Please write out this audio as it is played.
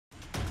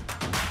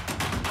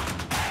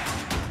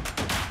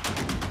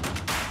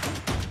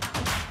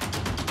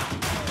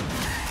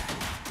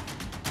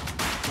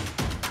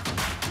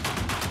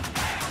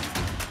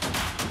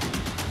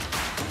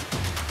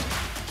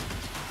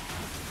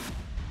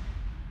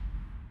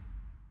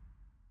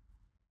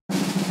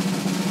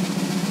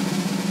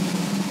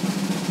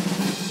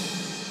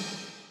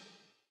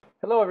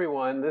Hello,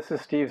 everyone. This is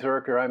Steve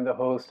Zurcher. I'm the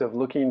host of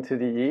Looking to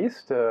the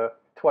East, a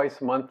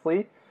twice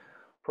monthly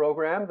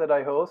program that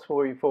I host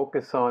where we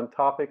focus on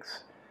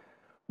topics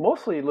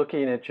mostly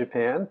looking at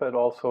Japan, but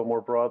also more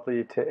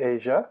broadly to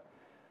Asia.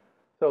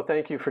 So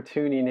thank you for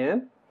tuning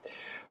in.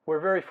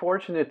 We're very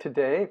fortunate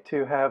today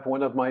to have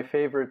one of my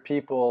favorite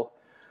people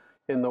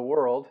in the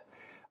world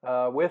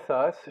with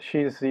us.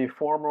 She's the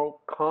former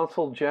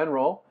Consul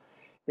General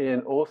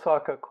in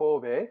Osaka,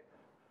 Kobe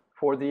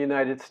for the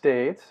United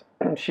States.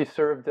 She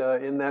served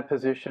in that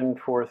position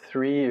for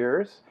 3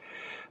 years,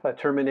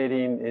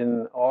 terminating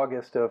in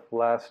August of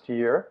last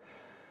year.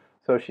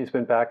 So she's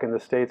been back in the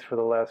States for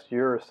the last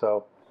year or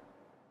so.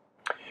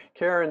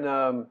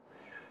 Karen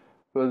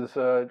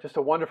was just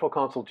a wonderful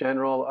Consul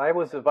General. I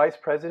was the Vice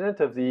President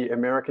of the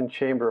American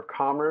Chamber of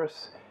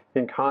Commerce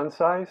in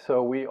Kansai,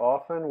 so we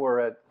often were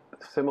at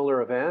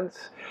similar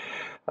events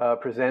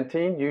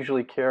presenting,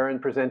 usually Karen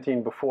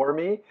presenting before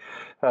me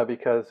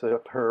because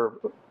of her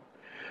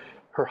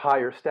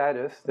higher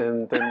status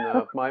than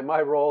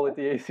my role at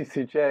the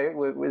ACCJ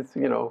was.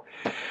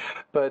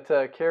 But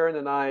Karen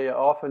and I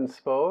often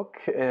spoke,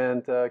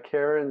 and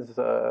Karen's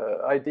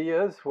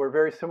ideas were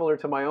very similar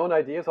to my own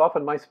ideas.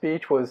 Often my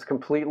speech was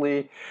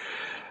completely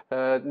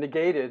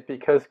negated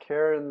because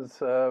Karen's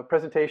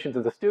presentation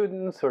to the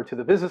students or to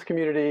the business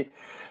community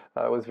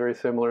was very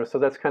similar. So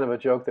that's kind of a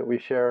joke that we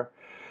share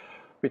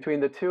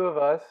between the two of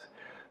us.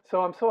 So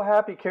I'm so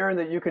happy, Karen,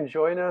 that you can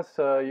join us.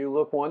 You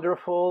look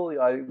wonderful.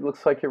 It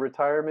looks like your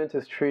retirement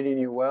is treating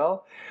you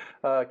well.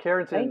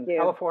 Karen's Thank in you.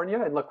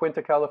 California, in La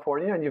Quinta,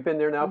 California, and you've been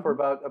there now for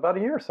hmm about a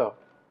year or so.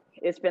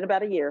 It's been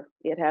about a year.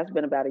 It has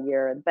been about a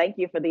year, and thank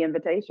you for the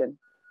invitation.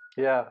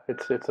 Yeah,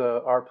 it's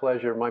our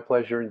pleasure, my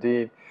pleasure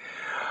indeed.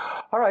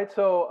 All right,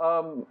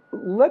 so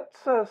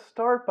let's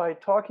start by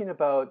talking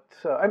about.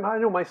 I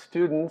know my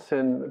students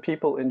and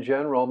people in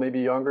general, maybe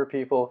younger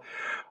people,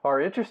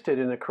 are interested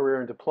in a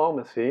career in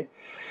diplomacy.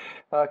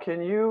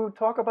 Can you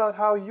talk about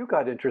how you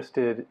got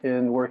interested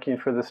in working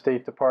for the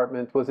State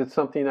Department? Was it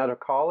something out of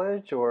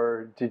college,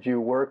 or did you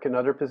work in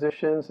other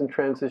positions and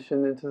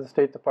transition into the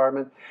State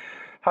Department?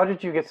 How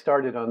did you get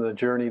started on the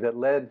journey that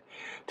led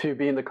to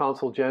being the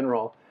Consul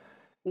General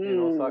in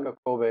Mm, Osaka,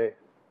 Kobe?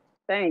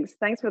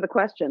 thanks for the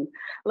question.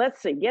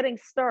 Let's see. Getting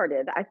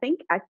started, I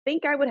think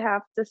I would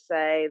have to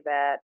say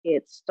that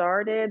it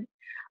started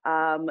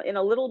in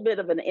a little bit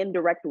of an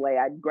indirect way.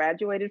 I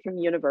graduated from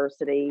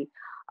university,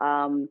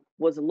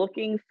 was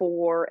looking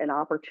for an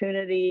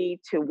opportunity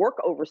to work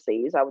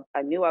overseas.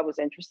 I knew I was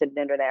interested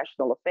in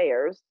international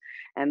affairs,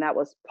 and that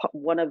was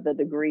one of the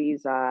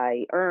degrees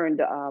I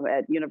earned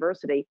at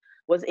university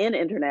was in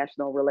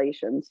international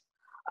relations.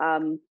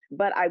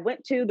 But I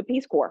went to the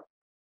Peace Corps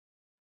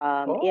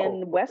Oh,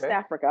 in West okay.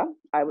 Africa.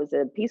 I was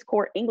a Peace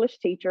Corps English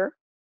teacher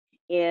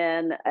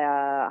in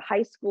a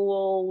high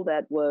school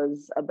that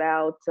was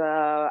about,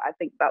 I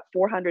think, about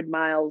 400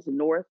 miles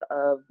north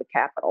of the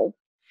capital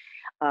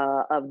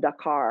of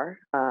Dakar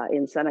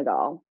in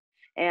Senegal,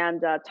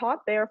 and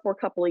taught there for a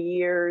couple of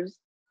years.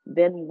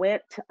 Then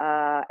went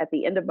at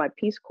the end of my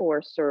Peace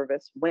Corps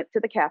service, went to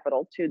the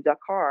capital to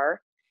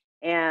Dakar,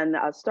 and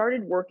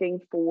started working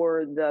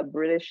for the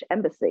British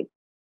Embassy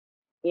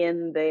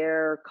in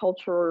their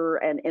culture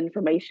and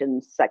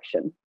information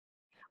section.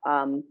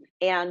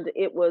 And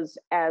it was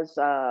as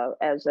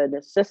an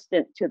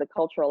assistant to the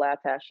cultural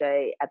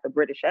attaché at the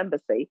British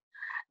Embassy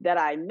that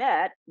I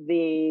met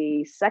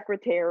the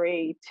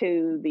secretary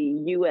to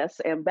the U.S.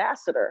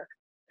 ambassador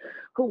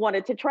who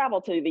wanted to travel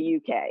to the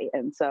UK.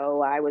 And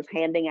so I was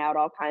handing out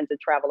all kinds of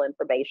travel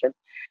information.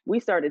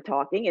 We started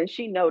talking, and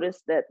she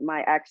noticed that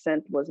my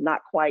accent was not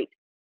quite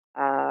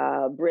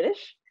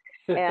British.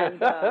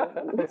 And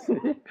I see.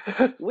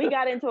 we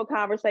got into a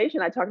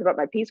conversation. I talked about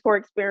my Peace Corps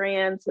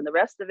experience and the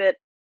rest of it.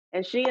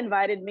 And she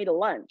invited me to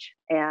lunch.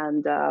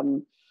 And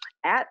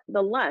at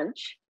the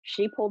lunch,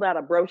 she pulled out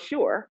a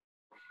brochure.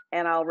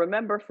 And I'll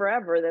remember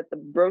forever that the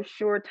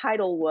brochure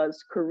title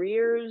was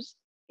Careers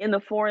in the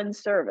Foreign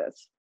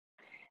Service,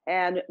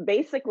 and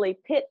basically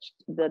pitched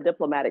the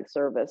diplomatic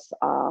service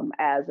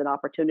as an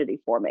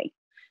opportunity for me.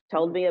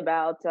 Told Mhm. me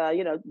about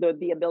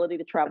the ability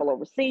to travel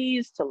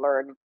overseas, to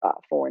learn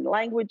foreign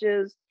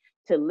languages,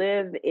 to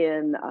live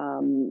in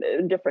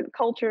different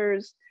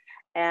cultures,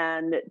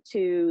 and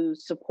to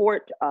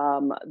support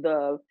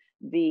the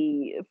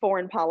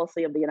foreign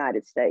policy of the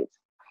United States.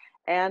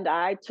 And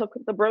I took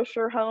the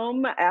brochure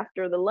home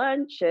after the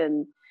lunch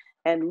and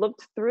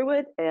looked through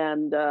it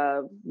and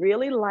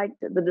really liked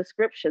the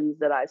descriptions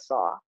that I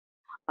saw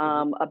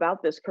Mhm.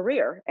 about this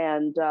career,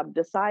 and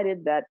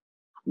decided that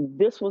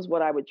this was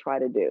what I would try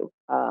to do.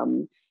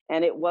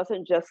 And it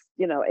wasn't just,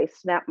 a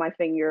snap my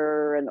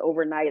finger and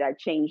overnight I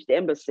changed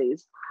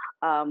embassies.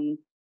 Um,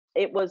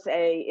 it was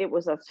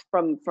a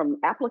from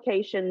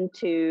application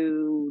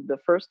to the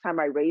first time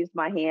I raised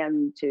my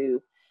hand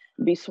to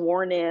be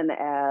sworn in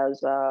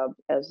as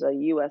a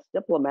U.S.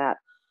 diplomat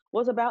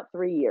was about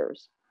 3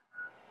 years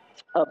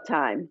of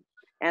time.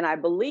 And I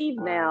believe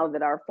now Wow.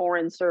 that our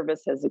foreign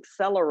service has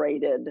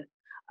accelerated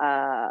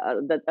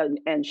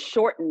and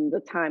shortened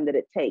the time that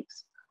it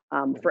takes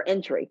Mhm. for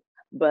entry.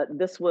 but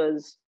this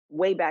was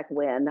way back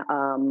when,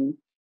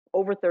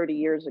 over 30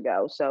 years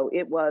ago. So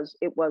it was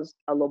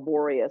a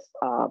laborious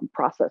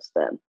process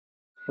then.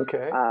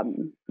 Okay.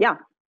 Yeah,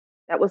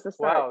 that was the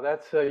start. Wow,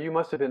 that's you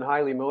must have been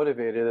highly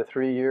motivated.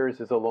 3 years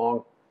is a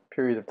long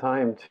period of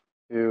time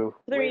to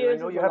Three wait. And I years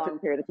know is you a have to, long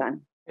period of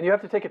time. and you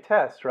have to take a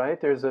test, right?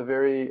 There's a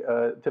very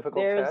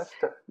difficult There's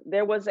test.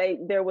 there was a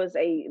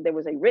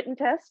written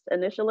test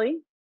initially,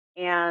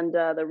 and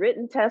the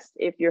written test,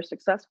 if you're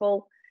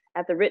successful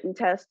at the written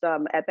test,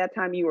 at that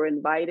time you were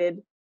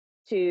invited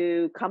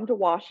to come to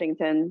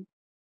Washington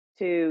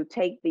to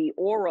take the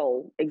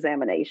oral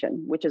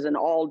examination, which was an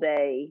all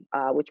day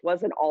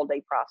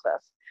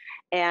process.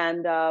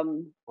 And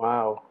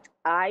Wow.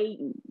 I,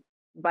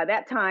 by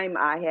that time,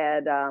 I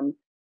had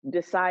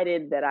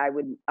decided that I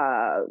would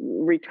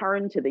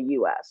return to the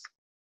U.S.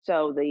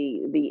 So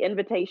the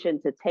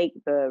invitation to take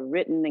the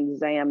written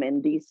exam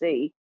in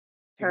D.C.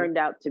 Hmm. turned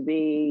out to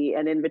be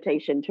an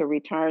invitation to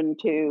return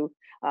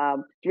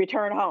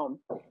home,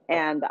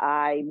 and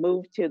I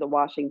moved to the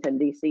Washington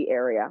D.C.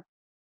 area.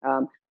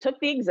 Took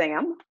the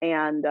exam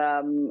and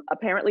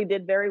apparently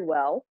did very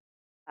well,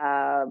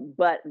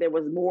 but there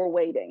was more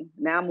waiting.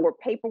 Now more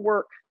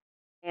paperwork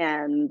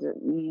and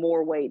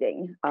more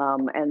waiting.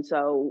 And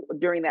so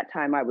during that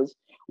time, I was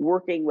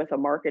working with a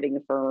marketing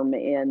firm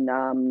in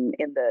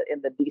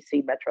the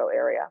DC metro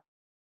area.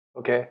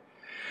 Okay.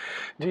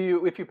 Do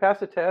you, if you pass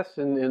the test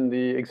and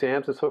the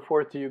exams and so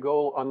forth, do you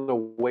go on the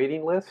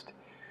waiting list?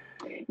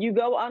 You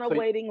go on a So,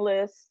 waiting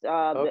list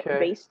okay.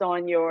 based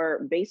on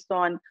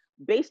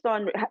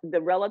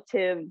the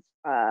relative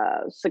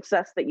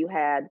success that you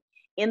had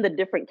in the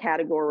different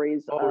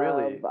categories Oh, of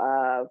really?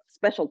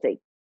 specialty.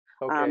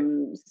 Okay.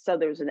 So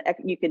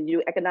you can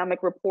do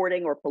economic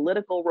reporting or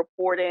political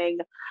reporting.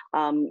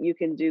 You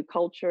can do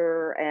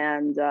culture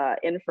and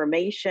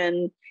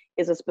information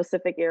is a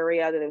specific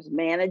area. There's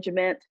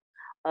management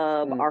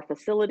of Mm, our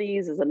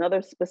facilities is another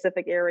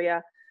specific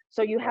area.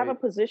 So you have a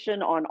right.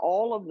 position on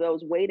all of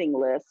those waiting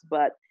lists,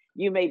 but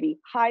you may be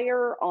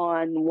higher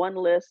on one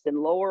list and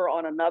lower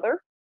on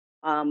another.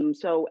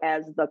 So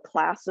as the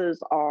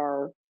classes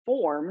are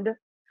formed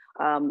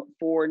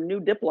for new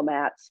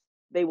diplomats,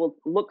 they will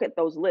look at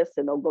those lists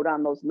and they'll go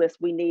down those lists.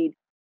 We need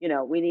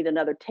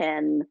another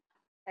 10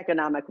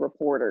 economic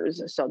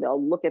reporters. So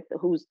they'll look at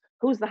who's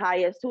the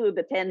highest, who are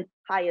the 10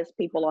 highest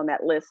people on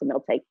that list, and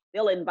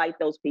they'll invite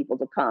those people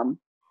to come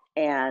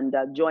and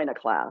join a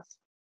class.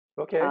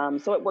 Okay.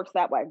 So it works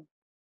that way.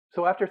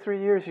 So after 3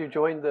 years, you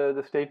joined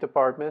the State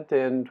Department,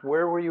 and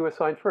where were you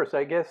assigned first?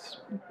 I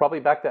guess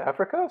probably back to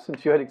Africa,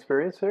 since you had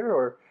experience there,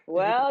 or did you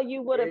Well,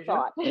 you continue would to have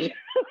Asia?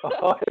 thought.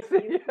 Oh, I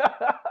you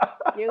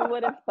see. you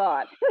would have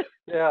thought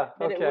Yeah.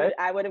 that Okay.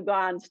 I would have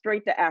gone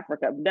straight to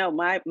Africa. No,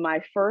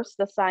 my first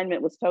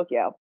assignment was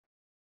Tokyo,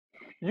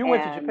 You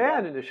went to and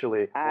Japan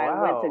initially. I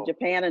went to Wow.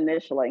 Japan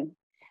initially.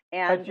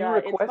 Had And you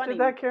it's requested funny,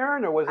 that,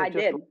 Karen, or was I it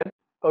just? did.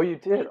 Oh, you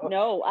did. Oh,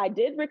 No, I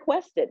did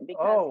request it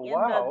because oh,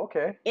 wow.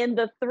 Okay. in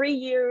the 3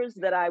 years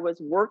that I was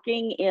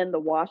working in the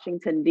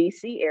Washington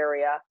D.C.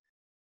 area,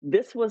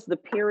 this was the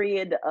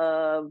period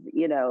of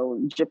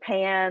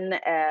Japan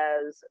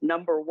as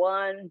number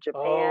one,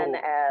 Japan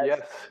Oh, as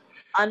yes.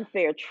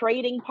 unfair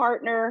trading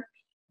partner,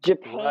 Right.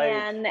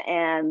 Japan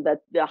and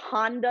the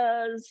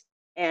Hondas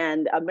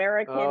and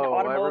American Oh,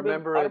 I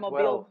remember it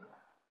automobile well.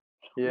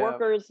 Yeah.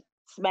 workers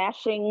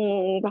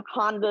smashing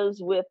Hondas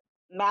with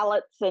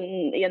mallets,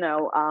 and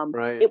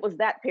Right. it was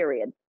that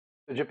period.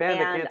 The Japan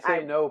that And can't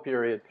say no,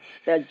 period.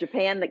 the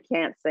Japan that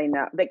can't say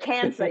no, that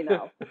can say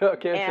no.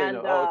 Can't say no. And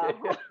Oh,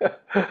 okay.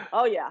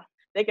 oh yeah,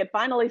 they could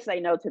finally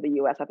say no to the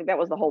U.S. I think that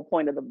was the whole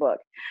point of the book.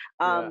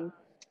 Yeah.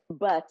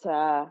 But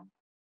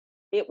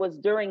it was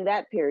during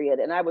that period,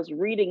 and I was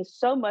reading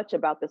so much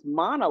about this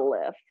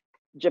monolith,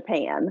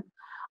 Japan.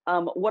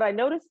 What I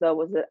noticed though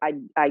was that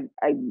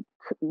I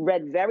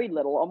read very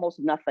little, almost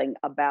nothing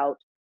about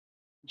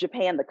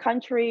Japan, the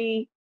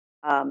country,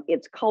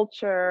 its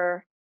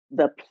culture,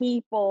 the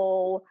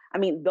people. I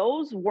mean,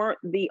 those weren't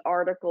the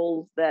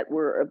articles that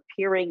were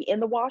appearing in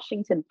the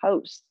Washington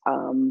Post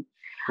Mhm.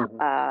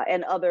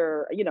 and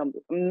other,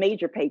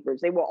 major papers.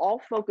 They were all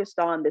focused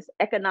on this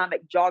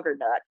economic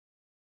juggernaut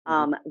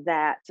Mhm.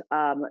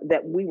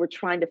 that we were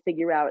trying to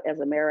figure out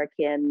as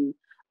American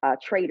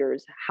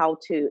traders how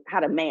to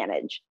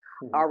manage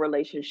Mhm. our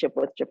relationship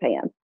with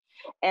Japan.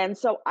 And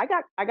so I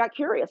got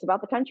curious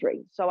about the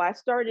country. So I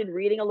started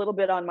reading a little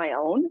bit on my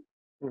own,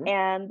 Mhm.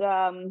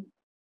 and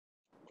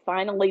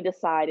finally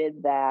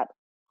decided that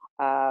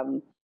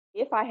um,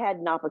 if I had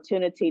an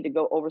opportunity to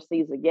go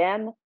overseas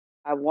again,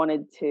 I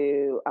wanted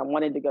to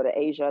go to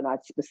Asia, and I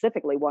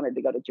specifically wanted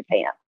to go to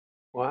Japan.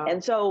 And Wow.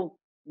 so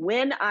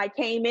when I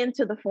came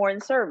into the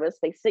Foreign Service,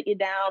 they sit you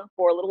down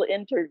for a little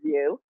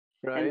interview,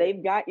 and Right.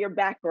 they've got your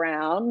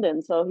background.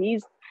 And so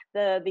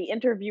the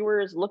interviewer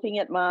is looking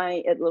at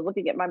my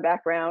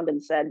background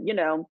and said,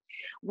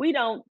 we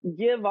don't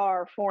give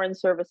our Foreign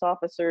Service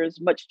officers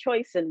much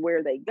choice in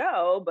where they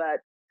go,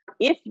 but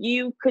if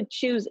you could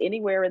choose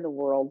anywhere in the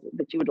world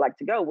that you would like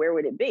to go, where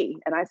would it be?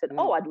 And I said,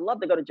 oh, Mm. I'd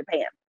love to go to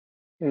Japan.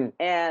 Mm.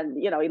 And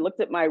he looked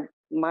at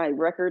my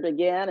record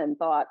again and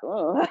thought,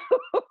 oh,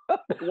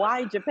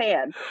 why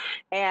Japan?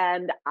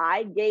 And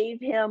I gave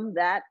him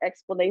that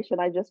explanation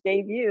I just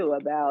gave you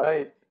about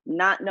Right.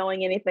 not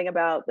knowing anything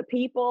about the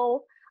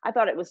people. I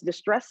thought it was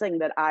distressing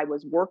that I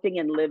was working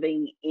and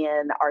living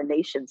in our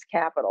nation's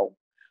capital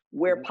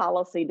where Mhm.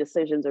 policy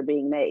decisions are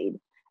being made,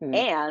 Mhm.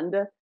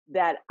 and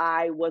that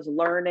I was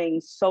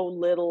learning so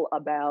little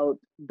about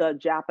the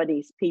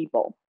Japanese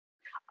people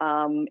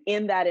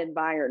in that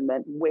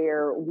environment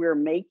where we're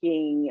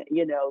making,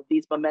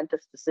 these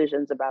momentous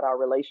decisions about our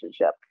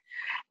relationship.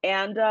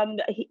 And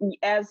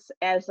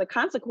as a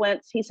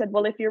consequence, he said,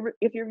 "Well, if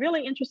you're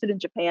really interested in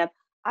Japan,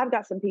 I've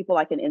got some people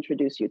I can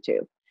introduce you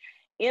to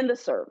in the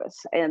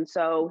service." And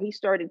so he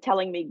started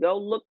telling me, "Go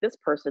look this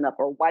person up,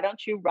 or why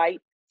don't you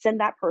send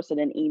that person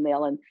an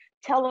email and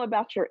tell them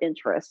about your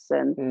interests."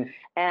 And Mm.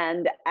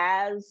 and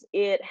as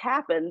it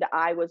happened,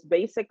 I was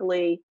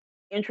basically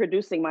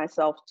introducing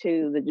myself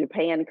to the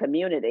Japan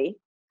community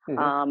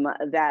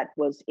Mhm. that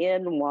was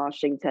in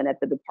Washington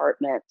at the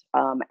department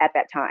at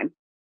that time.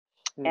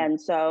 Mm. And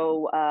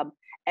so,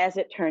 as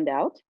it turned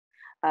out,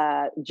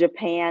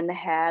 Japan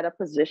had a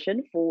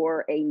position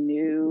for a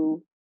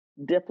new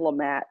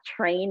diplomat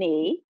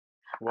trainee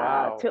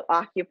Wow. to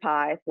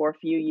occupy for a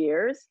few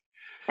years.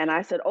 And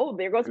I said, "Oh,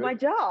 there goes my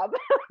Good. job."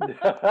 I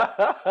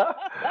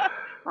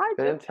had no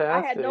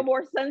Fantastic.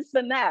 more sense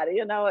than that.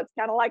 It's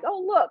kind of like, "Oh,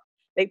 look,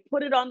 they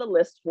put it on the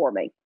list for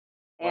me."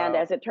 And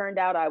Wow. as it turned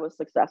out, I was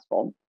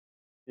successful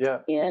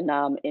Yeah, in getting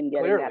that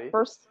clearly.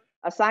 first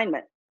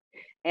assignment.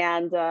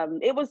 And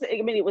it was,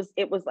 I mean, it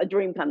was a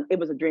dream come, it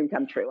was a dream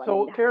come true. I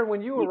So, mean, Karen,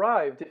 when you you,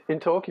 arrived in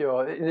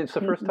Tokyo, and it's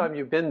the first mhm, time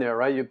you've been there,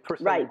 right?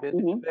 First time right, you've been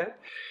to hmm, Japan.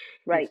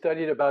 You'd right,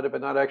 studied about it,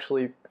 but not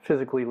actually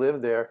physically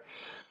lived there.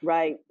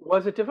 right.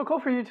 Was it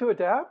difficult for you to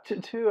adapt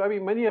I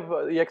mean, many of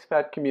the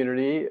expat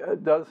community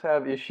does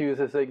have issues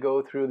as they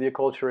go through the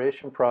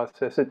acculturation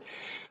process. And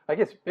I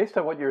guess based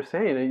on what you're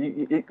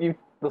saying, it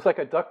was like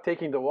a duck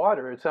taking the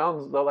water. It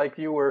sounds like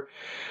you were,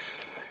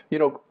 you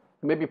know,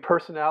 maybe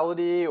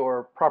personality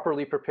or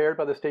properly prepared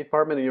by the State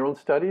Department in your own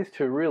studies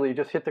to really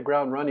just hit the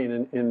ground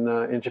running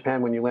in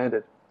Japan when you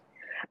landed.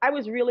 I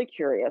was really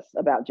curious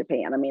about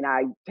Japan. I mean,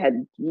 I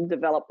had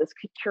developed this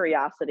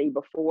curiosity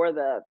before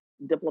the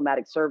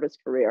diplomatic service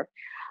career.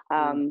 Mm.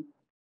 Um,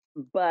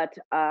 but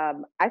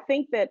I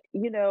think that,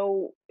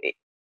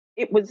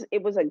 it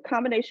was a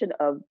combination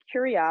of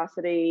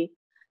curiosity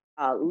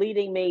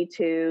leading me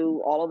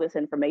to all of this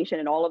information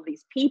and all of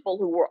these people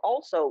who were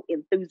also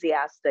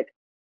enthusiastic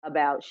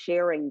about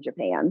sharing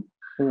Japan.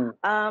 Mm.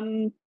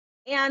 Um,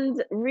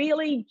 and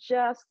really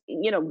just,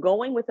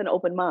 going with an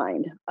open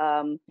mind.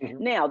 Mhm.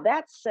 Now,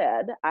 that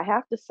said, I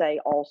have to say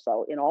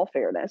also, in all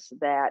fairness,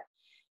 that,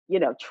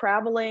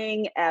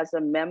 traveling as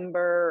a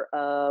member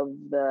of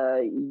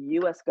the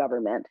US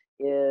government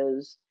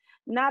is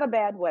not a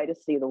bad way to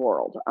see the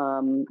world.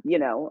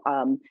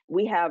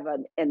 We have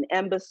an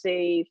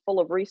embassy full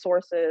of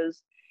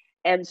resources.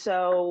 And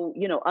so,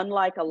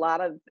 unlike a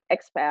lot of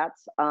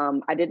expats,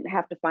 I didn't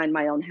have to find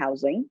my own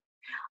housing.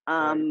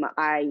 Right.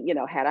 I,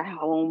 had a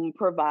home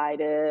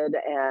provided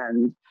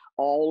and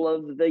all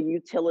of the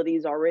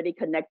utilities already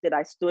connected.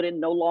 I stood in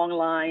no long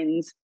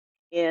lines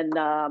in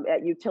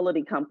at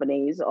utility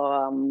companies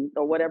or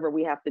Mhm. whatever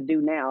we have to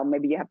do now.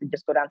 Maybe you have to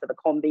just go down to the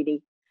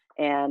kombini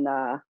and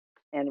uh,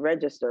 and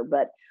register.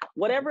 But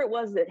whatever it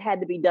was that had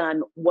to be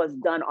done was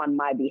done on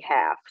my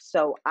behalf,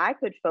 so I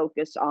could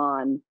focus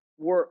on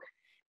work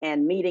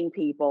and meeting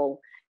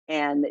people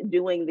and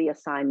doing the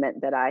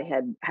assignment that I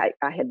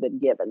had been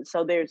given.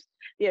 So there's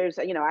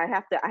I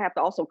have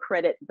to also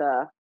credit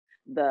the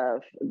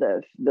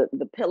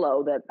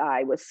pillow that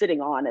I was sitting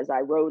on as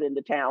I rode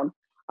into town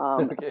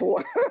Okay.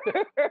 for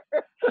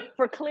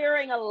for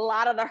clearing a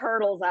lot of the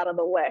hurdles out of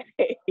the way.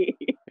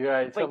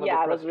 Right. But Some of the yeah,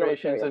 I was really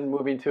frustrations curious. in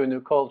moving to a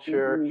new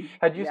culture.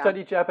 Had you Yeah.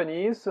 studied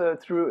Japanese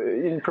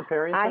through in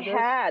preparing I for this?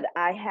 had,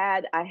 I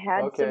had, I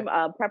had some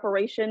Okay.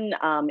 preparation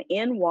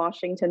in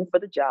Washington for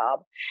the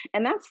job,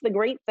 and that's the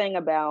great thing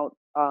about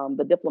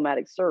the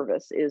diplomatic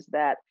service is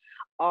that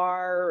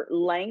our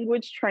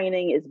language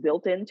training is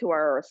built into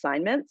our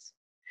assignments.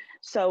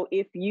 So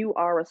if you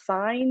are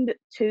assigned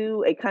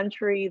to a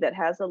country that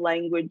has a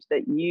language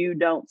that you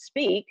don't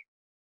speak,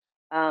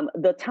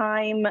 the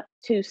time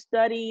to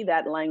study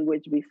that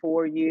language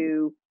before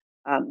you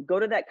go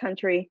to that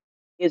country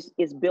is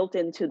built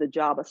into the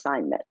job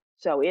assignment.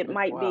 So Wow.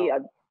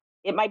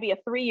 it might be a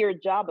 3-year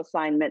job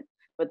assignment,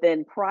 but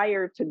then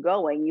prior to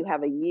going, you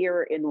have a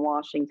year in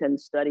Washington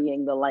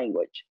studying the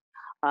language.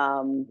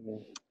 Um,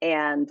 Mhm.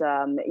 and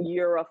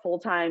you're a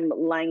full-time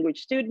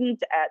language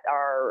student at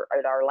our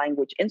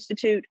language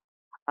institute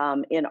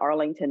in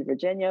Arlington,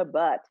 Virginia,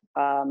 but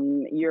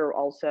you're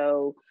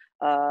also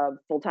a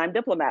full-time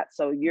diplomat.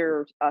 So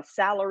you're a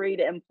salaried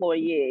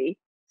employee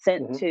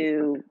sent Mhm.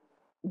 to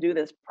do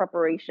this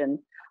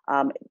preparation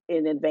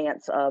in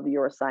advance of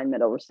your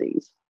assignment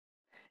overseas.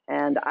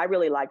 And I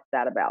really liked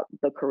that about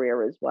the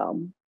career as well.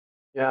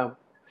 Yeah.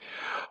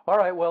 All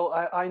right. Well,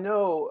 I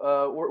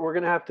know we're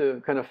going to have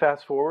to kind of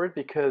fast forward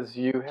because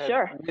you had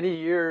Sure. many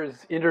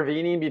years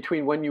intervening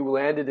between when you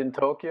landed in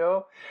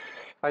Tokyo.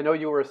 I know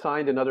you were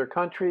assigned in other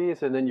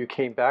countries, and then you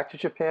came back to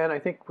Japan. I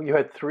think you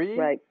had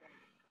Right.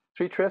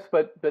 three trips,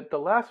 but the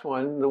last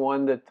one, the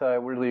one that I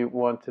really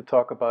want to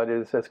talk about,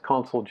 is as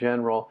Consul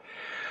General.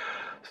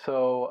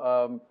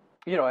 So,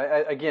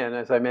 again,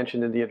 as I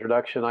mentioned in the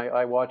introduction,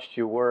 I watched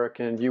you work,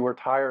 and you were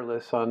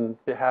tireless on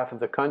behalf of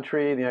the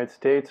country, the United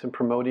States, and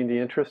promoting the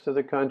interest of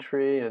the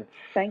country. And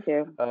Thank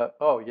you.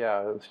 oh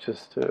yeah, it was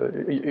just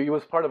you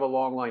was part of a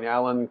long line.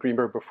 Alan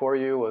Greenberg before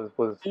you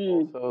was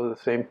Mm. also the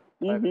same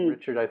type, and Hmm.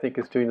 Richard I think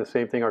is doing the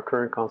same thing. Our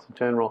current Consul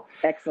General.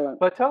 Excellent.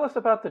 But tell us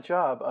about the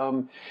job.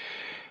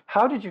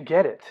 How did you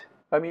get it?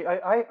 I mean,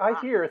 I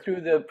hear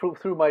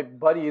through my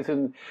buddies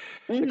in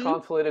the Hmm.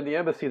 consulate and the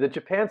embassy that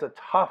Japan's a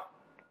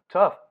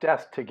tough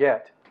desk to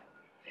get.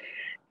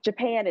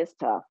 Japan is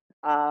tough.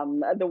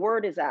 The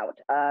word is out.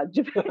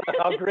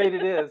 How great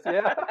it is,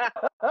 yeah.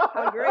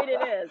 How great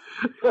it is.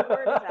 The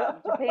word is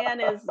out. Japan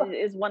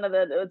is one of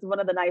the it's one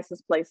of the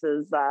nicest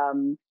places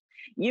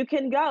you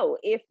can go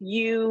if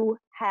you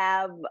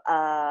have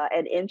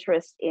an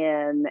interest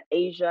in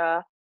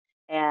Asia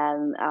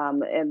and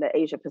in the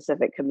Asia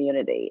Pacific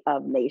community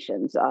of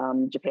nations.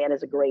 Japan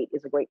is a great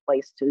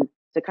place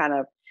to kind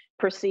of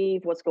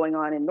perceive what's going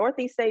on in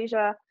Northeast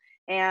Asia,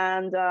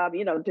 and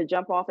to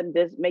jump off and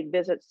make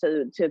visits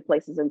to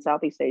places in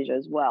Southeast Asia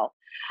as well.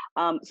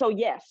 So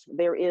yes,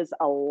 there is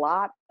a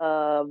lot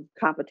of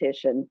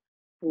competition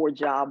for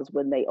jobs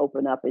when they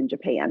open up in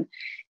Japan.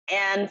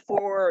 And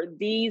for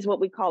these, what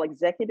we call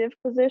executive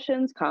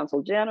positions,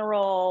 consul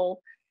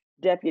general,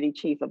 deputy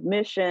chief of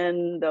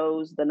mission,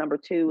 those the number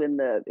two in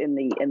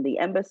the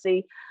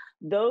embassy,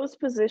 those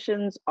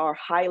positions are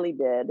highly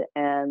bid,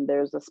 and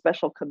there's a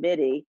special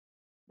committee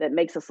that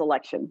makes a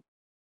selection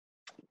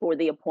for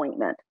the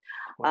appointment.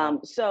 Wow.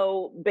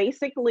 So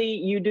basically,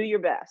 you do your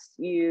best.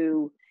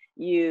 You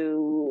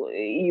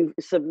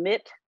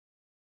submit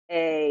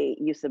a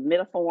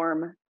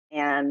form,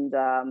 and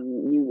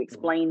you Mm,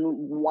 explain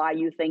why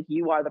you think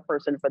you are the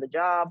person for the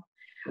job.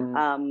 mm,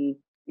 um,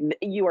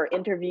 you are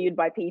interviewed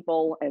by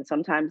people, and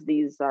sometimes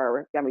these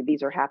are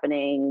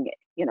happening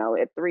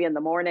at 3 in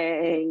the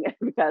morning right,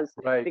 because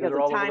because they're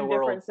of all over the time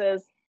world.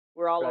 differences.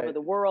 We're all over Right.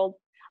 the world.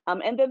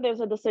 And then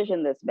there's a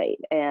decision that's made,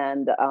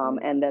 Mm,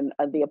 and then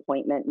the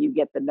appointment, you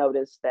get the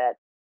notice that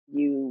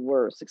you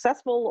were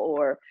successful,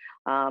 or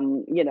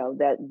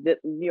that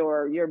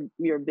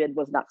your bid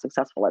was not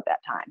successful at that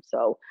time.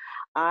 So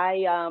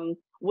I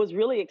was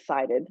really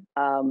excited,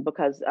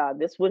 because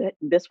this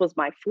was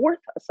my fourth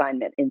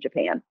assignment in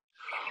Japan,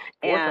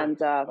 four and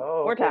times.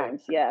 Oh, four okay.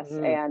 times, yes.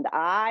 Mm. And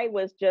I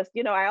was just,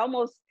 I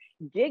almost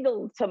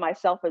giggled to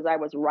myself as I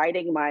was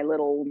writing my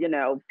little,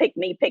 pick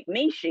me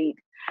sheet,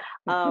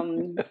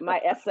 my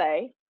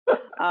essay,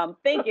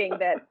 thinking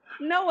that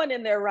no one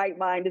in their right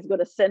mind is going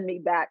to send me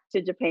back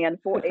to Japan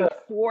for a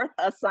fourth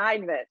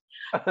assignment.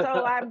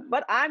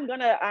 But I'm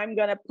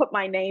gonna put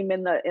my name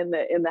in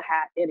the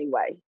hat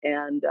anyway.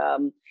 And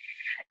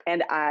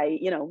I,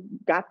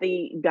 got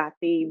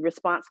the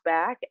response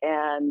back,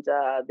 and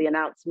the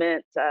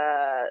announcement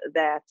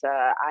that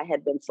I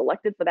had been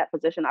selected for that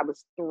position. I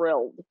was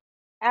thrilled,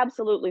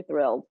 absolutely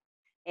thrilled,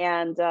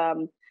 and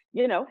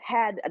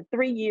had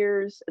 3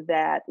 years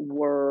that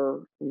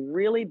were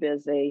really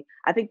busy.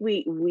 I think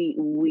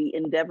we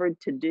endeavored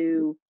to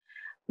do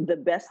the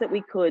best that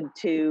we could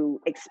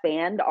to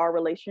expand our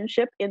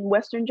relationship in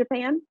Western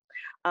Japan,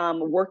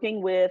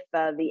 working with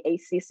the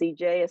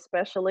ACCJ,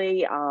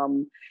 especially,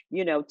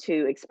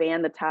 to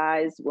expand the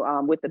ties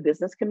with the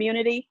business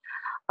community,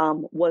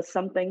 was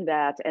something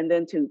that, and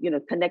then to,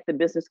 connect the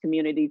business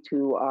community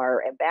to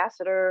our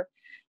ambassador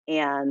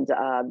and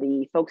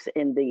the folks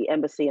in the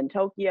embassy in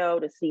Tokyo,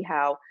 to see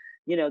how,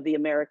 the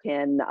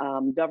American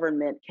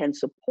government can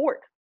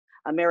support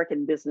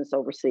American business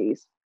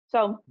overseas.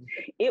 So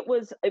it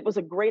was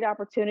a great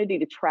opportunity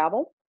to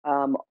travel.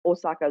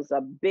 Osaka is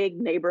a big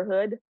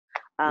neighborhood.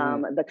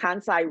 Mm. The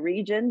Kansai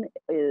region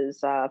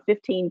is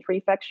 15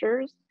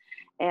 prefectures,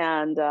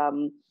 and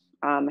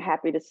I'm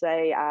happy to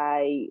say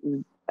I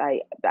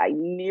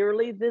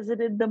nearly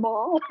visited them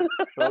all.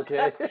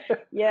 Okay.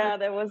 Yeah,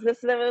 there was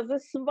a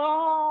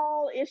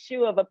small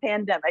issue of a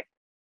pandemic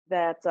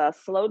that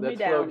slowed me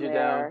That slowed down you down.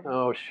 there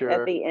Oh, at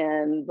sure. the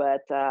end,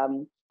 but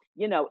Mm,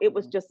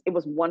 it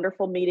was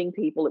wonderful meeting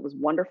people. It was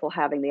wonderful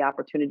having the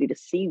opportunity to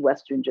see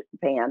Western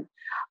Japan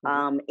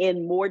mhm.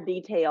 in more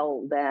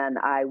detail than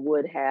I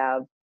would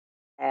have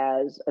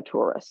as a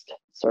tourist.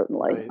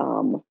 Certainly,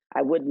 Right.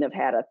 I wouldn't have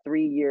had a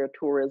 3-year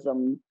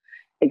tourism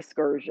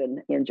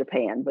excursion in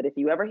Japan. But if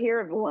you ever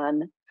hear of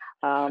one,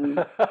 um,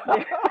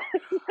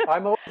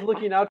 I'm always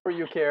looking out for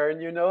you,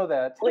 Karen. You know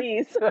that.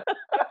 please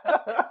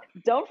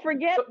don't So,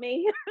 forget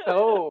me.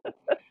 no,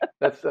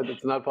 that's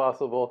not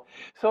possible.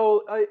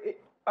 So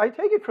I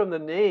take it from the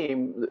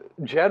name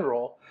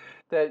General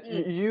that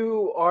Mm,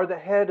 you are the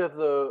head of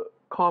the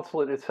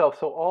consulate itself.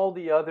 So all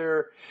the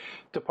other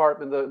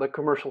department, the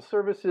commercial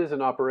services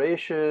and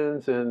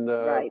operations and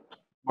right.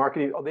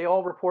 Marketing, they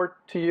all report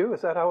to you?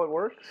 Is that how it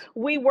works?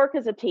 We work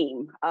as a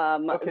team.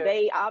 Okay.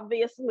 They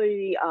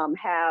obviously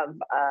have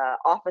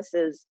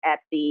offices at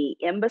the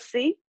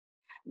embassy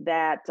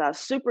that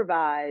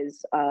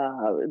supervise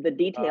the Uh,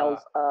 details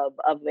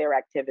of their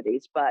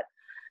activities. But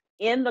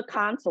in the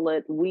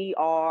consulate, we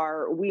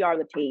are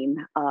the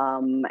team.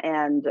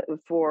 And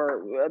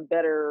for a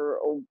better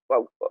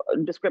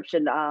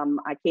description,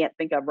 I can't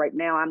think of right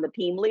now. I'm the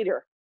team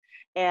leader.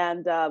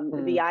 And the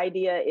hmm,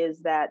 idea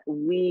is that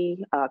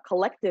we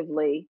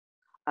collectively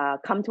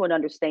come to an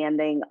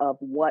understanding of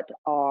what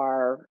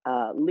our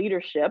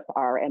leadership,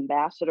 our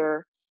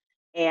ambassador,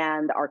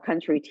 and our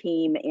country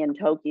team in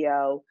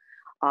Tokyo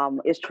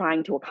is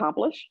trying to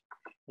accomplish.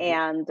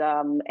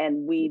 mhm.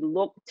 And we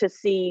look to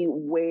see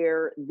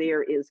where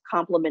there is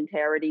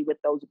complementarity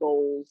with those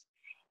goals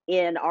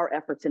in our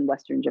efforts in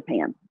Western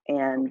Japan,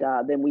 and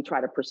Okay. then we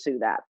try to pursue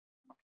that.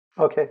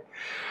 Okay.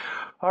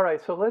 All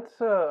right. So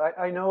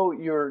I know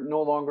you're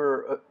no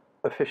longer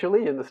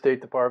officially in the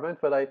State Department,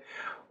 but I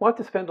want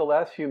to spend the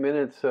last few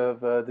minutes of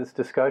this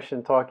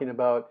discussion talking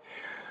about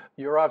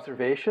your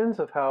observations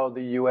of how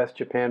the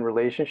U.S.-Japan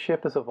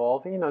relationship is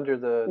evolving under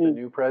the Mm,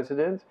 new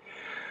president.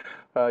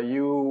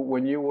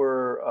 When you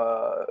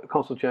were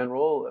Consul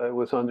General, it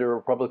was under a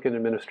Republican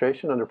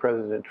administration under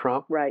President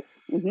Trump right.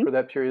 Hmm. for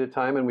that period of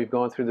time, and we've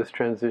gone through this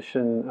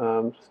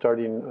transition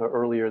starting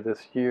earlier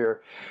this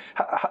year.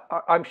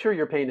 I'm sure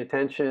you're paying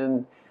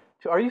attention.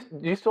 Do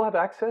you still have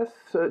access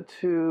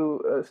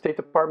to State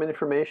Department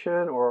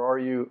information, or are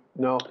you?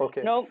 No,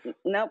 okay. Nope,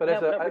 nope, But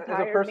nope, nope. as a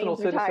Retired personal means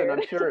citizen,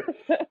 retired.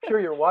 sure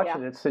you're Yeah,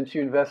 watching it since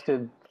you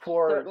invested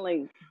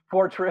certainly.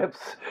 four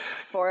trips.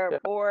 For Yeah.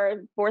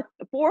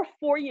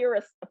 4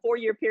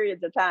 year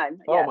periods of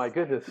time. Oh my Yes.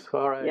 goodness.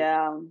 All right.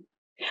 Yeah.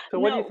 So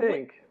what do you No,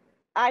 think?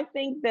 I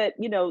think that,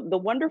 one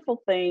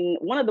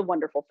of the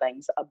wonderful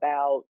things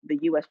about the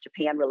US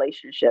Japan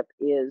relationship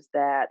is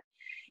that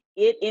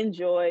it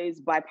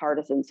enjoys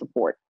bipartisan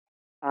support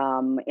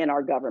in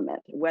our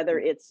government, whether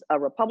Mm, it's a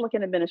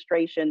Republican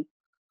administration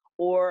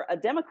or a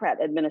Democrat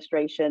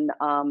administration.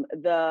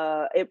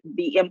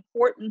 The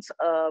importance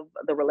of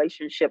the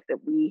relationship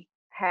that we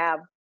have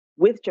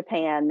with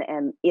Japan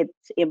and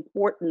its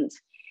importance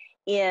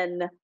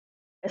in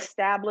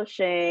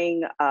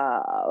establishing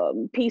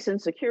peace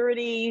and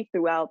security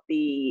throughout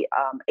the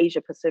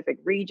Asia Pacific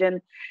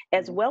region,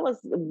 as mhm, well as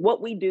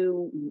what we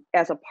do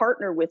as a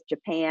partner with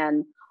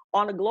Japan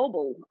on a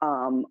global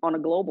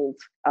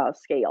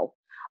scale.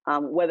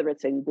 Whether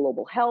it's in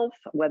global health,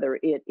 whether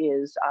it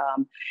is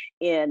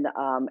in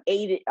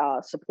aid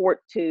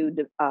support to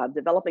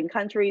developing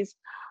countries,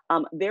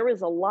 there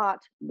is a lot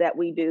that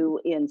we do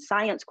in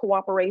science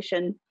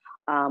cooperation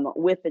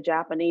with the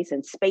Japanese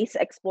and space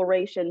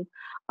exploration.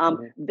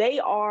 mhm, They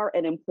are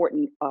an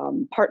important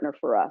partner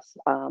for us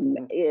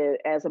mhm.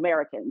 as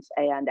Americans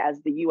and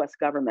as the US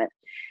government.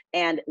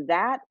 And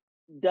that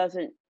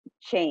doesn't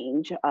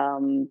change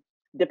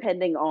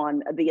depending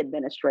on the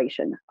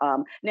administration.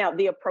 Now,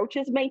 the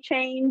approaches may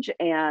change,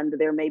 and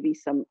there may be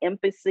some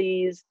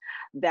emphases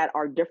that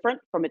are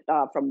different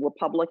from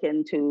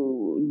Republican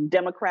to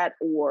Democrat,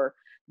 or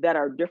that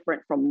are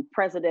different from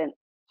president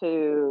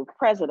to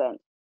president.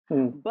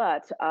 Mm.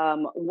 But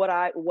what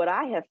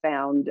I have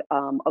found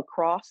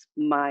across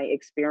my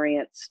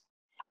experience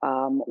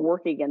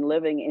working and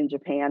living in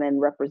Japan and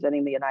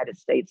representing the United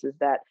States is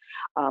that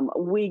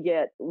we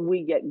get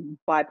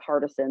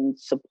bipartisan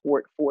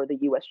support for the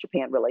U.S.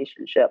 Japan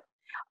relationship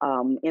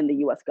in the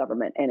U.S.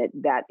 government, and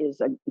that is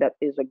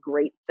a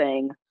great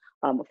thing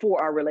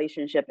for our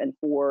relationship and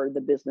for the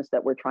business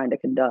that we're trying to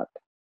conduct.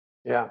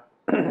 Yeah.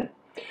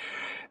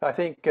 I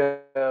think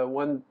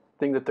one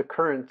thing that the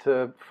current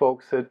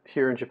folks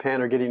here in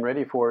Japan are getting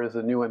ready for is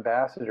a new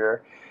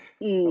ambassador.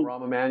 Mm,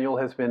 Rahm Emanuel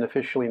has been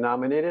officially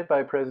nominated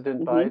by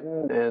President hmm.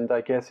 Biden, and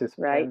I guess it's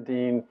Right,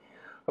 pending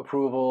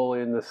approval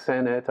in the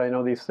Senate. I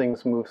know these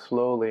things move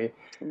slowly.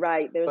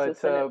 right. There's a But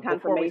Senate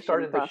before we confirmation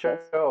started the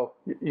process. show,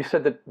 you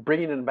said that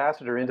bringing an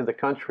ambassador into the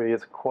country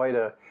is quite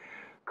a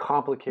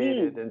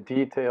complicated Mm. and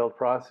detailed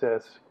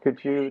process.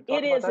 Could you It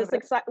talk about is. that a It's bit?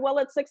 exciting. Well,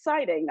 it's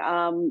exciting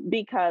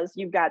because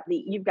you've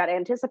got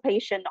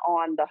anticipation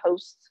on the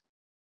host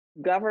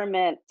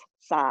government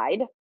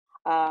side,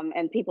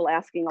 and people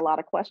asking a lot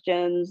of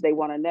questions. They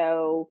want to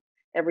know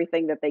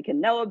everything that they can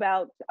know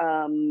about,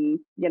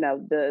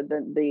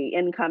 the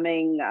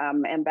incoming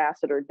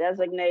ambassador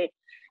designate.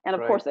 And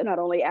of Right, course, they're not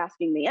only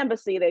asking the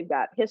embassy; they've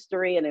got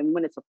history, and then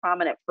when it's a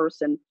prominent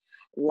person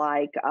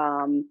like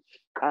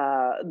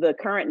the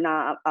current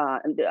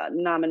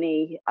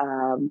nominee,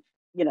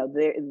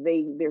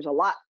 there's a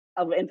lot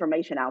of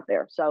information out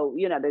there. So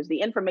there's the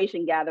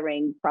information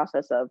gathering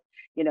process of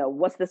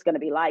what's this going to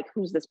be like,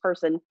 who's this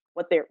person,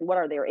 what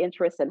are their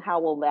interests, and how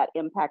will that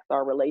impact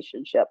our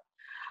relationship.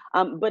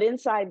 But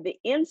inside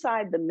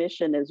the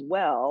mission as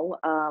well,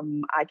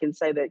 I can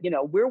say that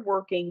we're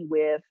working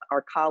with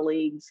our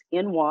colleagues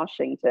in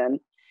Washington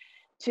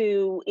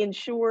to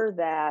ensure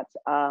that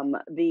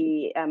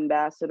the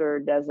ambassador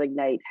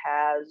designate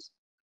has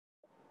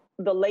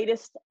the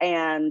latest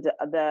and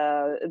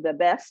the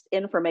best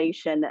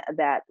information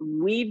that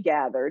we've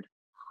gathered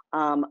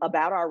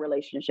about our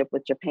relationship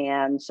with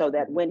Japan, so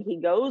that Mhm. when he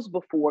goes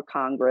before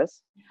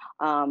Congress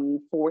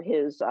for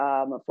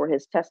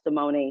his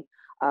testimony,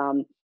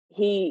 um,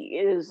 he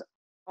is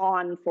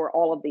on for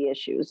all of the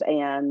issues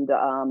and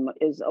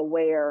is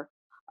aware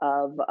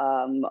of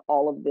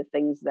all of the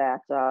things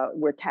that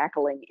we're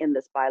tackling in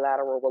this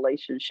bilateral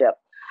relationship.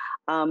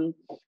 Um,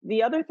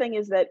 the other thing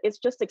is that it's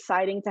just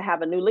exciting to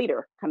have a new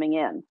leader coming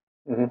in,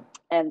 Mhm.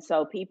 and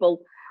so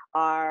people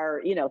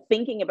are,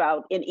 thinking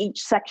about in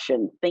each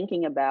section,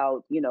 thinking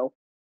about,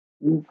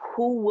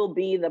 who will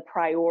be the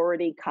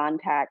priority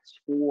contacts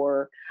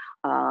for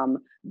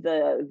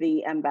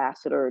the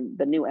ambassador,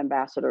 the new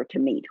ambassador, to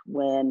meet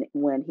when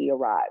he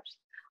arrives.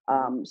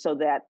 Mhm. So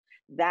that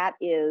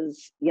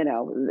is,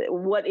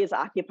 what is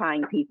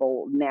occupying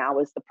people now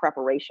is the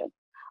preparation.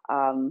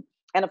 Um,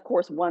 and of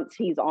course, once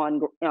he's on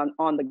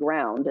the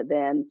ground,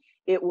 then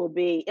it will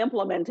be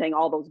implementing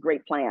all those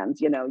great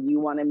plans. You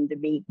want him to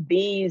meet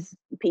these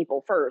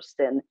people first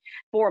and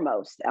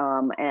foremost,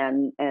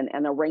 and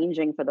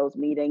arranging for those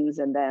meetings,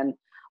 and then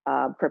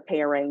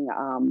preparing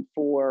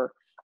for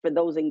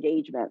those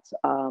engagements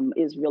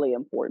is really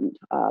important,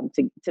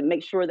 to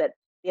make sure that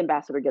the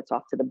ambassador gets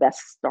off to the best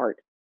start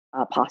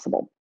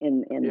possible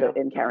Yeah.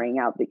 in carrying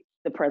out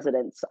the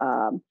president's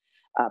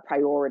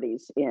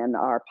priorities in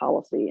our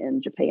policy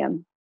in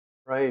Japan.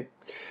 Right.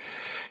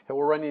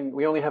 And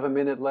we only have a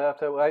minute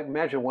left. I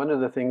imagine one of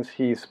the things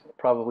he's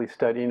probably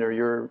studying,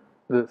 or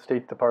the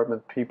State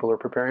Department people are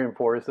preparing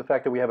for, is the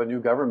fact that we have a new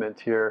government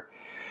here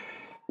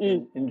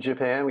Mm, in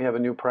Japan. We have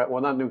a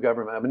well, not new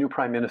government, a new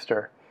prime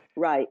minister.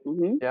 right.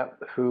 Yeah,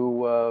 who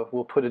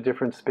will put a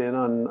different spin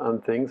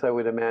on things, I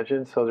would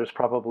imagine. So there's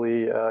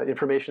probably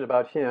information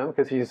about him,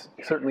 because he's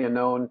certainly a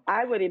known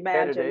I would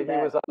imagine candidate. He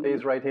that. was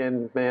Abe's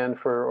right-hand man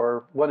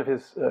or one of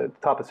his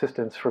top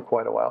assistants for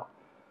quite a while.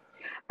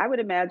 I would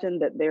imagine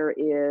that there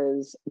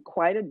is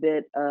quite a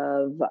bit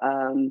of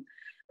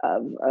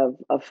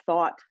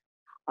thought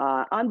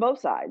on both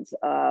sides,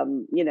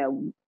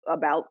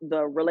 about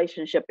the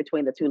relationship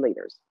between the two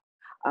leaders.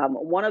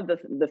 One of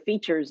the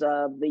features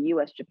of the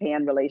U.S.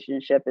 Japan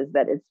relationship is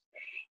that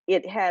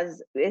it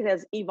has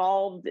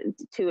evolved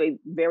to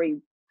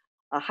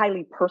a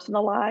highly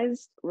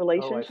personalized Oh, I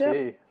relationship.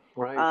 see.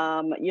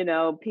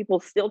 Right. People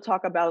still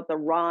talk about the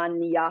Ron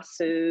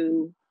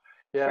Yasu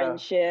Yeah.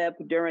 friendship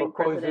Or during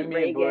President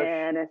Koizumi and Bush.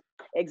 Reagan.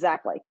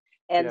 Exactly.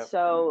 And Yeah.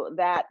 so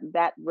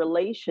that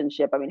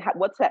relationship, I mean,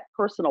 what's that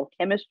personal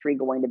chemistry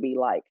going to be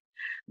like?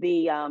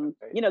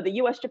 Right. The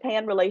U.S.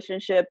 Japan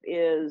relationship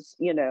is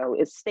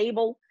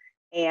stable,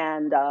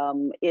 and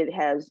it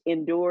has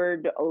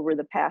endured over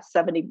the past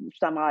 70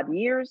 some odd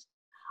years.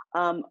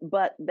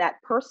 But that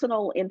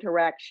personal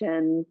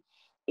interaction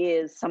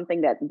is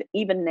something that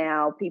even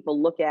now people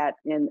look at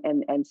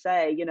and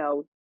say,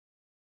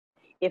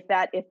 if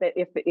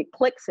it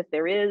clicks, if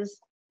there is,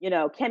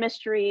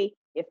 chemistry,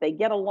 if they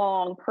get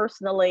along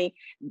personally,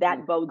 Mm.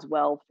 that bodes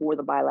well for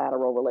the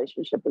bilateral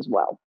relationship as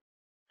well.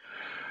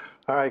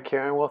 All right,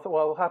 Karen. Well,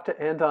 we'll have to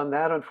end on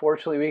that.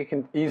 Unfortunately, we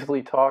can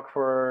easily talk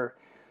for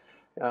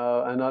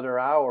another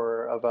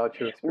hour about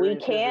your We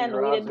experiences and can.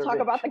 your We didn't talk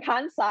about the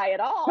observations. Kansai at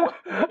all.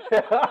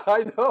 Yeah,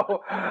 I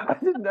know. I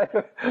didn't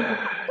know.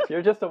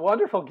 You're just a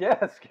wonderful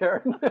guest,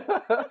 Karen.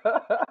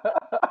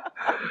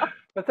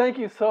 But thank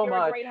you so You're a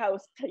much. great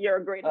host. You're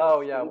a great host,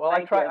 Oh yeah. Steve. Well,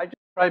 Thank you. I just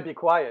try and be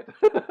quiet.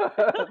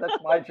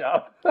 That's my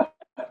job.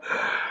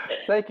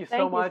 Thank you so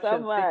Thank you much, so and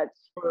thank much.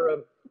 you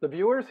for the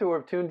viewers who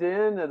have tuned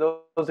in, and those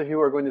of you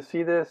who are going to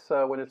see this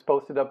when it's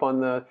posted up on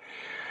the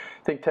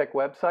ThinkTech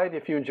website.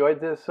 If you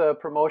enjoyed this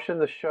promotion,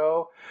 the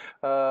show,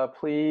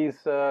 please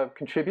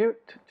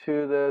contribute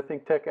to the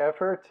ThinkTech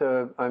effort.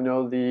 I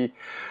know the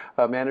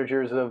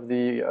managers of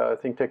the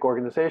ThinkTech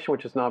organization,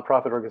 which is a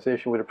nonprofit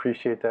organization, would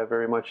appreciate that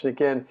very much. And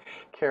again,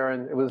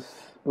 Karen, it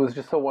was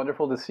just so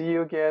wonderful to see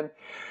you again.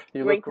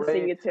 You look Great to see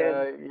great. you too.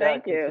 Yeah,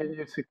 Thank you.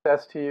 continued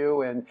success to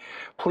you, and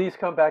please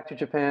come back to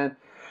Japan.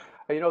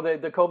 The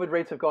COVID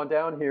rates have gone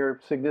down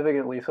here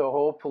significantly, so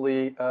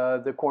hopefully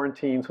the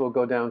quarantines will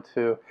go down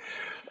too.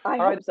 I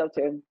All right. hope so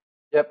too.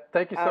 Yep.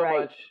 Thank you All so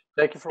right. much.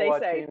 Thank you for Stay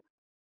safe. watching.